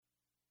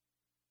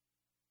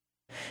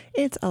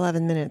It's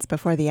 11 minutes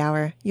before the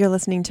hour. You're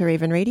listening to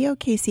Raven Radio,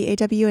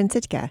 KCAW in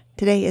Sitka.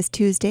 Today is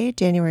Tuesday,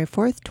 January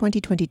 4th,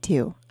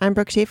 2022. I'm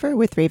Brooke Schaefer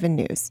with Raven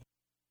News.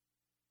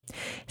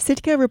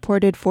 Sitka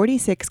reported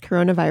 46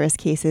 coronavirus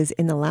cases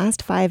in the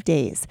last 5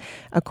 days,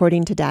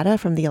 according to data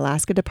from the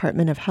Alaska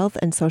Department of Health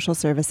and Social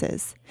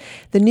Services.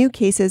 The new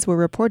cases were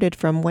reported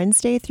from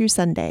Wednesday through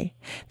Sunday.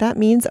 That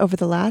means over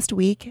the last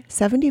week,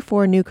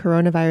 74 new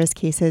coronavirus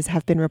cases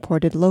have been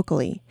reported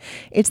locally.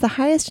 It's the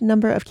highest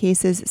number of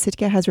cases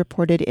Sitka has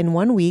reported in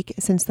 1 week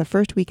since the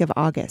first week of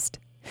August.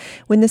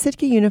 When the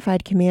Sitka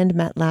Unified Command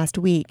met last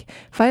week,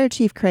 Fire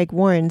Chief Craig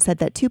Warren said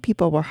that 2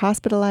 people were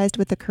hospitalized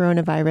with the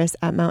coronavirus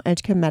at Mount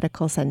Edgecombe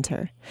Medical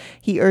Center.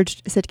 He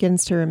urged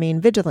Sitkans to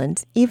remain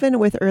vigilant, even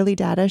with early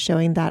data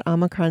showing that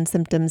Omicron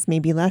symptoms may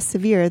be less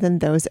severe than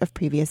those of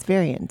previous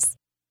variants.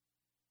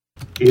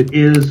 It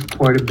is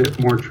quite a bit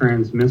more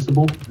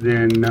transmissible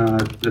than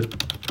the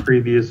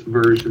previous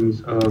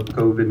versions of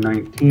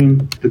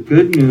COVID-19. The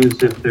good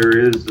news, if there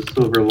is a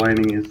silver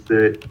lining, is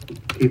that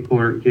people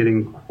aren't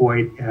getting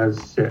quite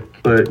as sick.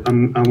 But I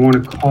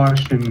want to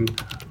caution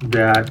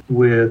that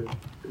with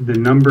the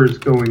numbers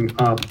going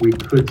up, we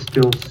could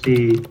still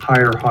see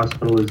higher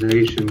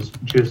hospitalizations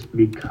just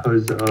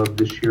because of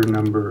the sheer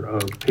number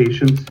of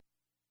patients.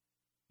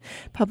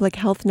 Public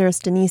health nurse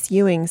Denise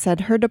Ewing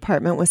said her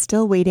department was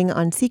still waiting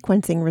on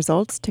sequencing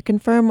results to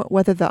confirm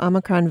whether the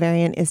Omicron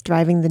variant is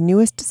driving the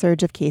newest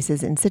surge of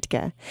cases in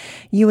Sitka.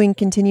 Ewing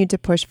continued to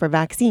push for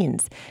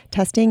vaccines,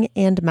 testing,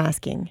 and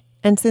masking.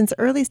 And since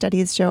early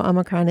studies show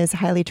Omicron is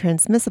highly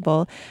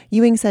transmissible,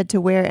 Ewing said to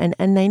wear an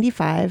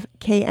N95,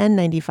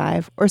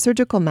 KN95, or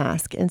surgical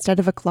mask instead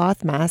of a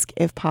cloth mask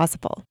if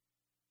possible.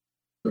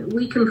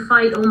 We can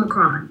fight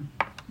Omicron.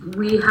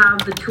 We have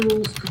the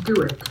tools to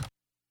do it.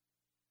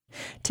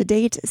 To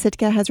date,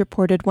 Sitka has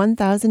reported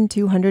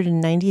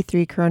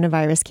 1,293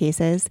 coronavirus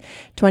cases,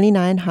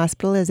 29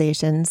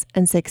 hospitalizations,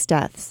 and 6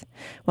 deaths.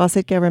 While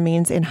Sitka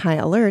remains in high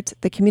alert,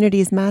 the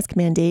community's mask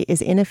mandate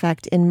is in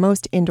effect in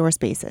most indoor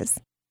spaces.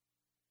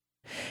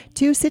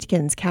 2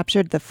 Sitkans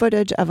captured the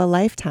footage of a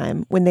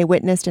lifetime when they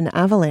witnessed an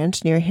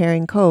avalanche near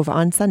Herring Cove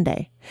on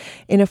Sunday.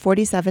 In a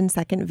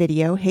 47-second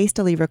video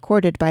hastily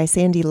recorded by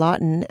Sandy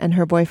Lawton and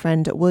her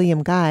boyfriend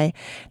William Guy,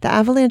 the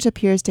avalanche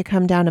appears to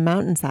come down a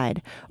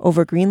mountainside,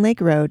 over Green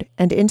Lake Road,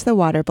 and into the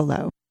water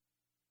below.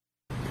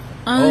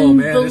 Oh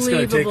man, it's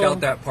going to take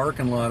out that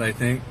parking lot, I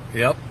think.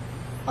 Yep.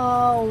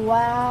 Oh,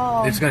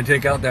 wow. It's going to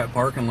take out that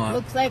parking lot.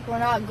 Looks like we're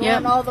not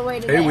going all the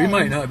way to Hey, the we end.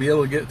 might not be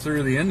able to get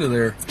through the end of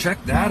there.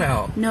 Check that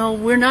out. No,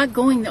 we're not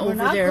going over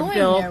there,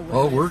 Bill.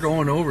 Oh, we're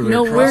going over there.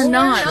 No, we're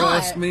not.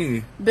 Trust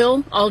me.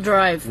 Bill, I'll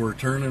drive. We're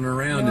turning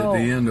around at the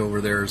end over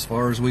there as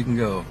far as we can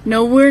go.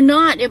 No, we're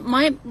not.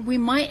 We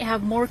might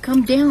have more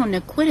come down.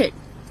 Now quit it.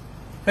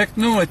 Heck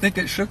no, I think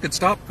it shook its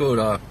top coat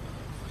off.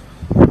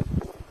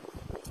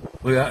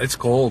 Look at that, it's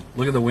cold.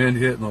 Look at the wind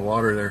hitting the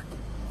water there.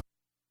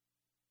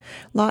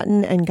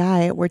 Lawton and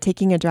Guy were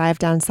taking a drive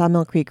down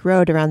Sawmill Creek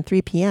Road around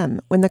 3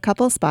 p.m. when the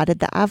couple spotted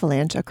the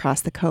avalanche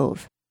across the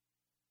cove.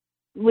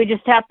 We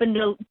just happened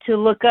to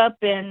look up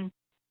and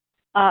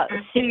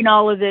seen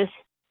all of this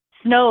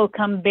snow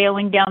come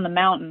bailing down the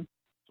mountain.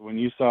 When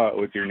you saw it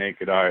with your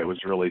naked eye, it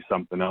was really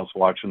something else,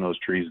 watching those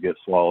trees get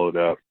swallowed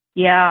up.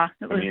 Yeah.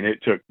 It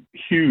took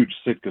huge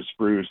Sitka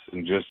spruce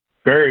and just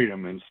buried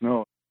them in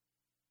snow.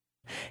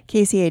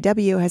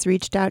 KCAW has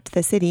reached out to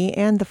the city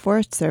and the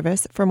Forest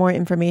Service for more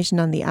information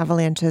on the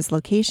avalanche's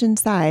location,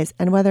 size,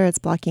 and whether it's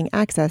blocking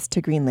access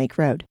to Green Lake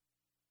Road.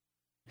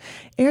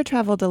 Air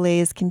travel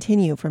delays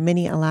continue for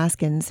many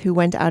Alaskans who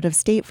went out of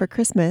state for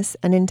Christmas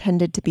and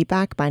intended to be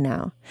back by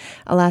now.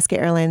 Alaska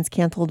Airlines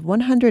canceled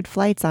 100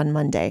 flights on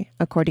Monday,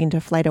 according to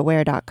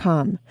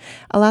FlightAware.com.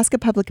 Alaska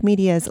Public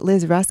Media's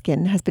Liz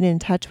Ruskin has been in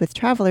touch with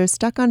travelers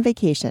stuck on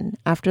vacation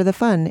after the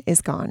fun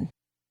is gone.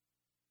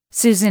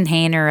 Susan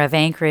Hayner of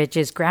Anchorage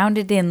is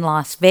grounded in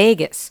Las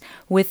Vegas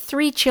with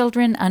 3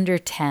 children under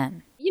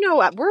 10. You know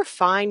what? We're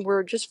fine.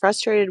 We're just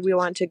frustrated. We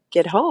want to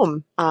get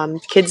home.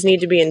 Kids need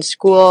to be in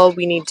school.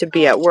 We need to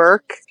be at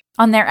work.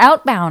 On their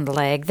outbound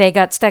leg, they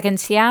got stuck in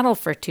Seattle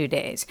for 2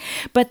 days,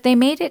 but they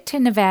made it to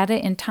Nevada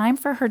in time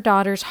for her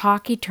daughter's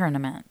hockey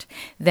tournament.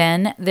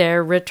 Then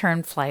their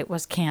return flight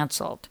was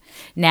canceled.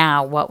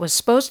 Now, what was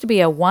supposed to be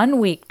a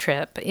 1-week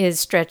trip is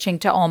stretching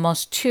to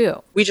almost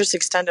 2. We just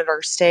extended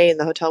our stay in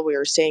the hotel we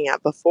were staying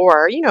at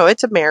before. You know,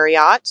 it's a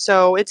Marriott,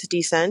 so it's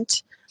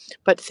decent.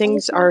 But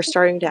things are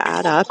starting to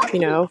add up,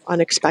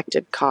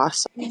 unexpected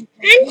costs. I'm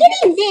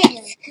getting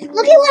this.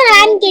 Look at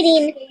what I'm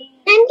getting.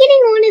 I'm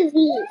getting one of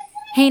these.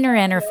 Hayner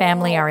and her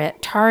family are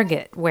at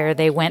Target, where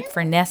they went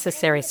for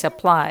necessary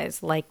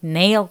supplies like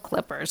nail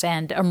clippers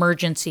and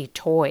emergency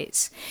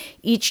toys.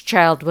 Each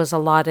child was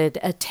allotted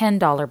a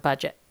 $10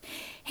 budget.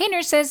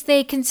 Hayner says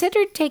they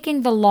considered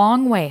taking the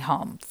long way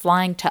home,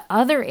 flying to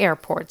other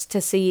airports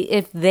to see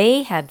if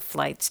they had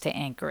flights to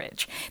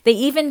Anchorage. They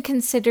even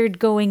considered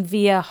going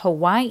via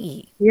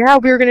Hawaii. Yeah,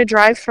 we were going to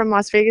drive from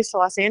Las Vegas to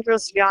Los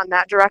Angeles to get on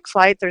that direct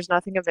flight. There's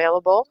nothing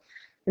available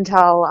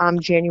until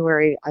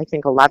January, I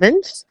think,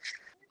 11th.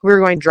 We were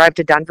going to drive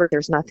to Denver.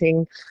 There's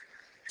nothing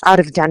out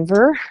of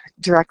Denver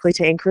directly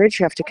to Anchorage.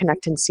 You have to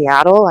connect in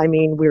Seattle. I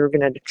mean, we were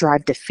going to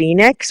drive to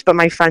Phoenix, but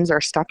my friends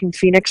are stuck in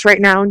Phoenix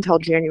right now until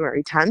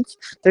January 10th.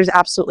 There's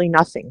absolutely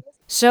nothing.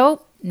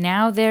 So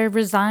now they're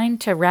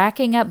resigned to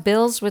racking up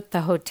bills with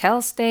the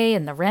hotel stay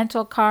and the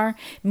rental car.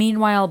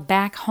 Meanwhile,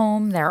 back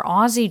home, their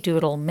Aussie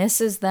Doodle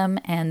misses them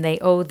and they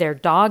owe their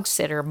dog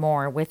sitter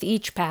more with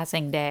each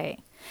passing day.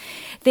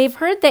 They've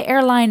heard the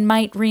airline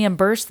might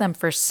reimburse them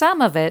for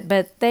some of it,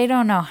 but they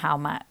don't know how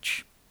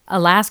much.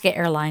 Alaska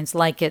Airlines,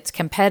 like its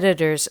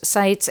competitors,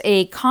 cites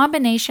a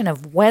combination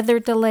of weather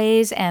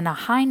delays and a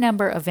high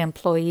number of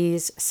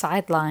employees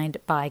sidelined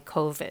by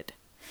COVID.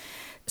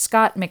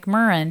 Scott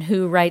McMurran,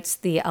 who writes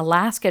the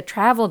Alaska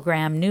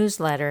Travelgram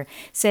newsletter,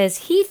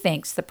 says he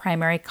thinks the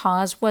primary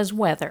cause was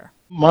weather.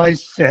 My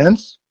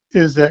sense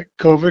is that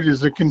COVID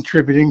is a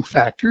contributing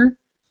factor,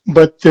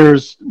 but there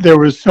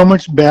was so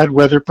much bad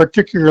weather,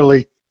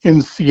 particularly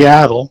in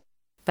Seattle.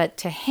 But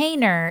to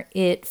Hainer,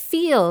 it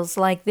feels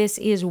like this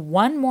is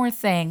one more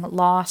thing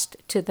lost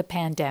to the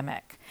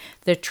pandemic,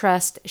 the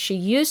trust she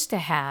used to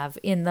have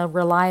in the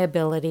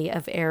reliability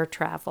of air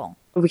travel.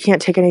 We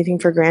can't take anything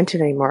for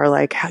granted anymore,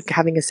 like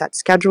having a set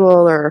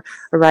schedule or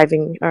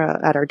arriving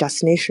at our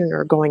destination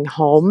or going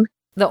home.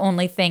 The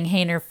only thing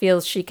Hainer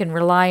feels she can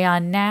rely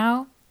on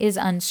now is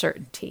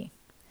uncertainty.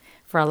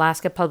 For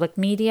Alaska Public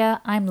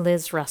Media, I'm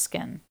Liz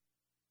Ruskin.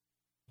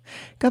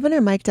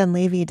 Governor Mike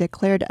Dunleavy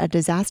declared a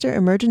disaster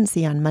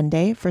emergency on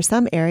Monday for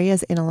some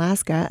areas in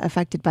Alaska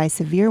affected by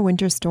severe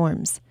winter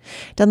storms.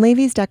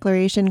 Dunleavy's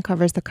declaration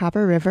covers the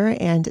Copper River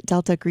and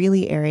Delta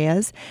Greeley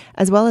areas,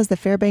 as well as the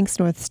Fairbanks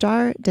North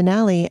Star,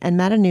 Denali, and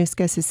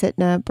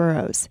Matanuska-Susitna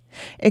boroughs.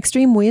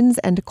 Extreme winds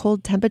and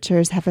cold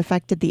temperatures have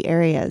affected the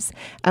areas.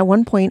 At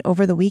one point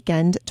over the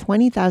weekend,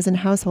 20,000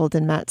 households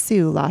in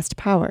Mat-Su lost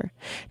power.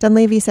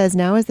 Dunleavy says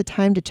now is the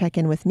time to check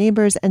in with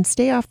neighbors and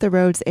stay off the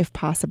roads if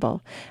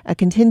possible. A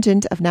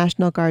contingent of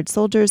National Guard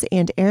soldiers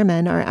and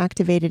airmen are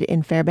activated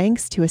in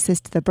Fairbanks to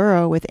assist the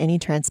borough with any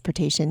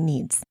transportation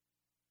needs.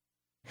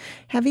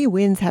 Heavy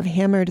winds have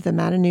hammered the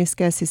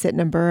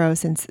Matanuska-Susitna borough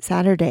since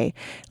Saturday,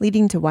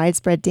 leading to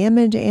widespread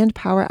damage and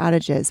power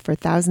outages for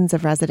thousands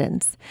of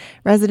residents.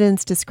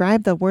 Residents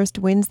describe the worst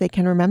winds they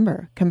can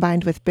remember,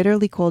 combined with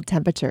bitterly cold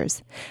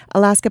temperatures.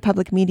 Alaska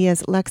Public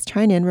Media's Lex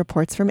Trinan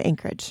reports from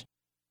Anchorage.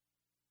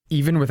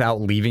 Even without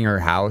leaving her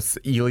house,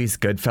 Elise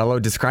Goodfellow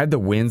described the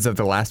winds of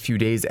the last few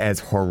days as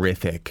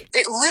horrific.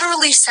 It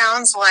literally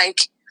sounds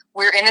like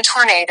we're in a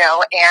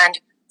tornado and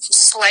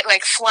just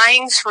like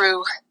flying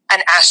through an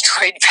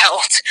asteroid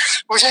belt.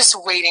 We're just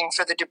waiting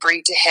for the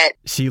debris to hit.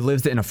 She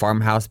lives in a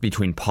farmhouse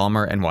between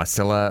Palmer and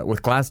Wasilla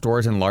with glass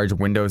doors and large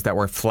windows that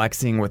were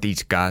flexing with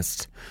each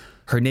gust.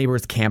 Her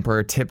neighbor's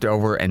camper tipped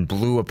over and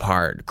blew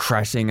apart,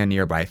 crushing a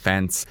nearby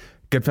fence.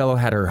 Goodfellow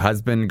had her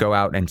husband go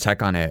out and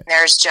check on it.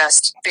 There's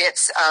just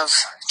bits of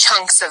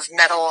chunks of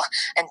metal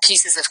and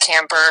pieces of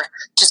camper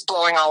just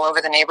blowing all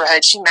over the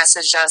neighborhood. She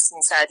messaged us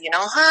and said,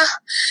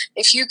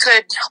 if you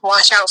could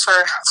watch out for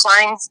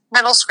flying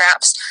metal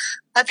scraps,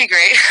 that'd be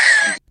great.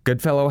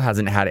 Goodfellow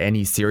hasn't had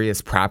any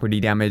serious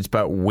property damage,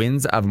 but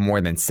winds of more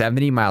than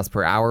 70 miles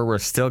per hour were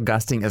still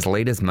gusting as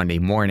late as Monday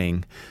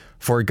morning.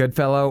 For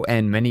Goodfellow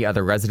and many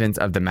other residents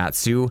of the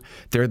Mat-Su,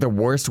 they're the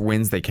worst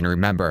winds they can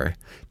remember.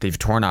 They've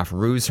torn off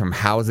roofs from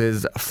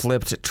houses,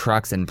 flipped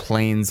trucks and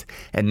planes,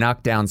 and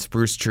knocked down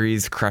spruce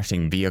trees,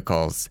 crushing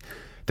vehicles.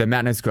 The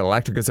Matanuska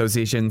Electric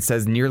Association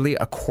says nearly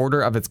a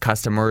quarter of its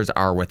customers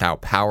are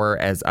without power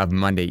as of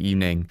Monday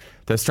evening.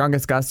 The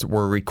strongest gusts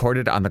were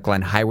recorded on the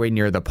Glen Highway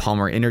near the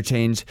Palmer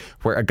interchange,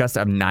 where a gust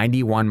of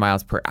 91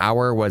 miles per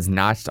hour was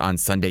notched on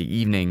Sunday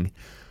evening.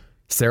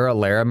 Sarah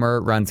Larimer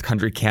runs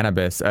Country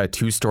Cannabis, a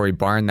two-story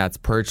barn that's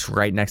perched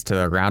right next to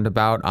the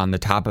roundabout on the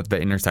top of the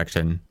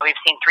intersection. We've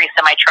seen 3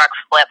 semi-trucks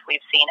flip. We've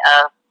seen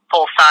a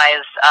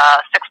full-size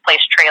 6-place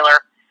trailer,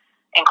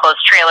 enclosed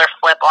trailer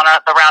flip on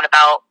the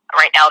roundabout.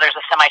 Right now there's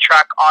a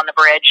semi-truck on the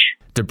bridge.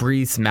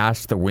 Debris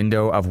smashed the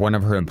window of one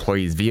of her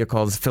employees'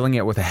 vehicles, filling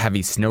it with a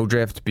heavy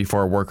snowdrift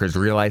before workers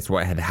realized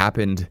what had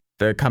happened.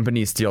 The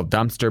company's steel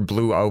dumpster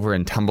blew over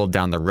and tumbled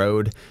down the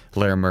road.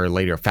 Larimer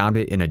later found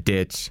it in a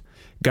ditch.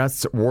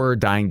 Gusts were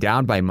dying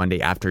down by Monday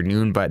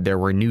afternoon, but there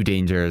were new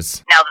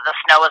dangers. Now that the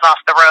snow is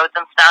off the roads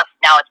and stuff,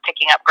 now it's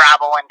picking up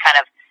gravel and kind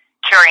of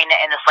carrying it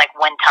in this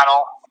wind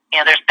tunnel.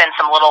 There's been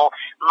some little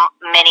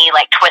mini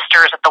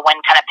twisters that the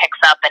wind kind of picks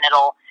up, and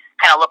it'll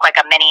kind of look like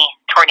a mini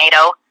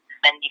tornado,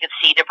 and you can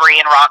see debris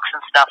and rocks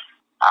and stuff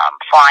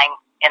flying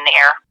in the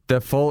air.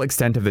 The full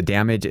extent of the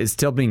damage is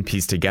still being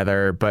pieced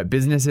together, but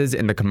businesses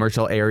in the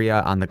commercial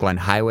area on the Glen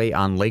Highway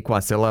on Lake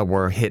Wasilla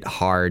were hit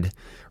hard.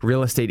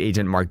 Real estate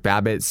agent Mark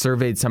Babbitt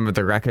surveyed some of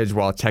the wreckage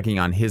while checking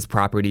on his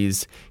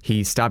properties.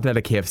 He stopped at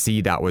a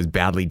KFC that was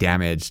badly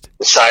damaged.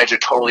 The sides are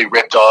totally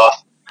ripped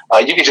off.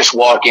 You can just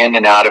walk in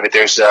and out of it.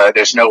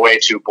 There's no way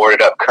to board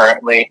it up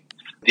currently.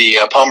 The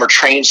Palmer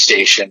train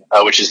station,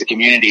 which is the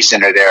community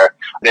center there,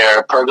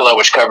 their pergola,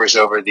 which covers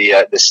over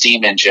the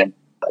steam engine,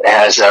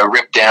 has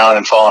ripped down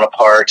and fallen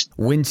apart.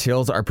 Wind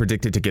chills are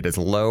predicted to get as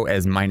low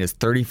as minus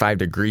 35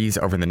 degrees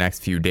over the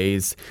next few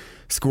days.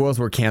 Schools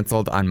were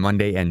canceled on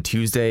Monday and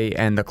Tuesday,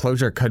 and the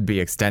closure could be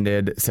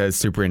extended, says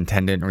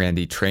Superintendent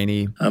Randy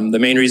Trainey. The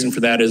main reason for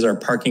that is our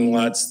parking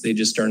lots. They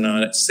just are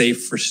not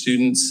safe for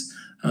students.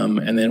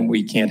 And then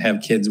we can't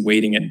have kids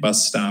waiting at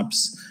bus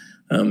stops.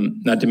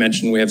 Not to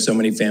mention we have so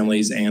many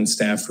families and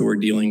staff who are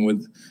dealing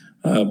with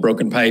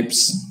broken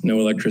pipes, no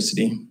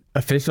electricity.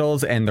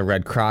 Officials and the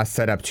Red Cross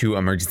set up 2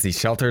 emergency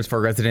shelters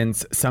for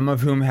residents, some of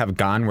whom have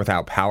gone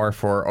without power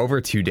for over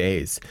 2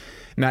 days.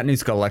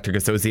 Matanuska Electric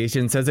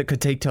Association says it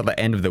could take till the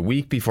end of the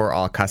week before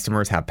all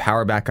customers have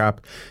power back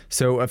up,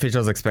 so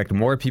officials expect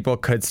more people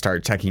could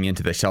start checking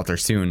into the shelter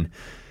soon.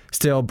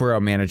 Still,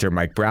 Borough Manager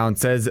Mike Brown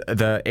says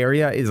the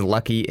area is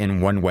lucky in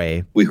one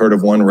way. We heard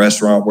of one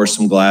restaurant where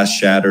some glass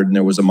shattered and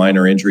there was a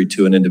minor injury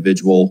to an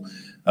individual.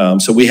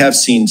 So we have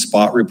seen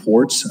spot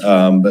reports,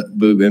 but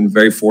we've been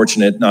very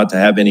fortunate not to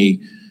have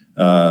any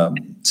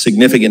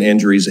significant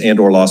injuries and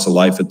or loss of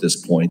life at this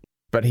point.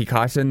 But he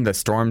cautioned the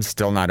storm's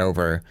still not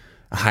over.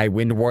 A high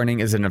wind warning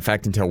is in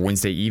effect until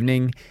Wednesday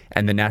evening,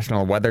 and the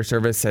National Weather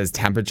Service says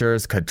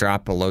temperatures could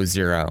drop below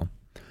 0.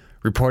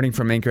 Reporting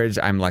from Anchorage,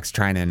 I'm Lex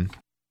Trinan.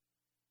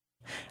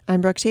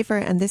 I'm Brooke Schaefer,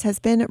 and this has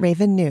been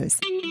Raven News.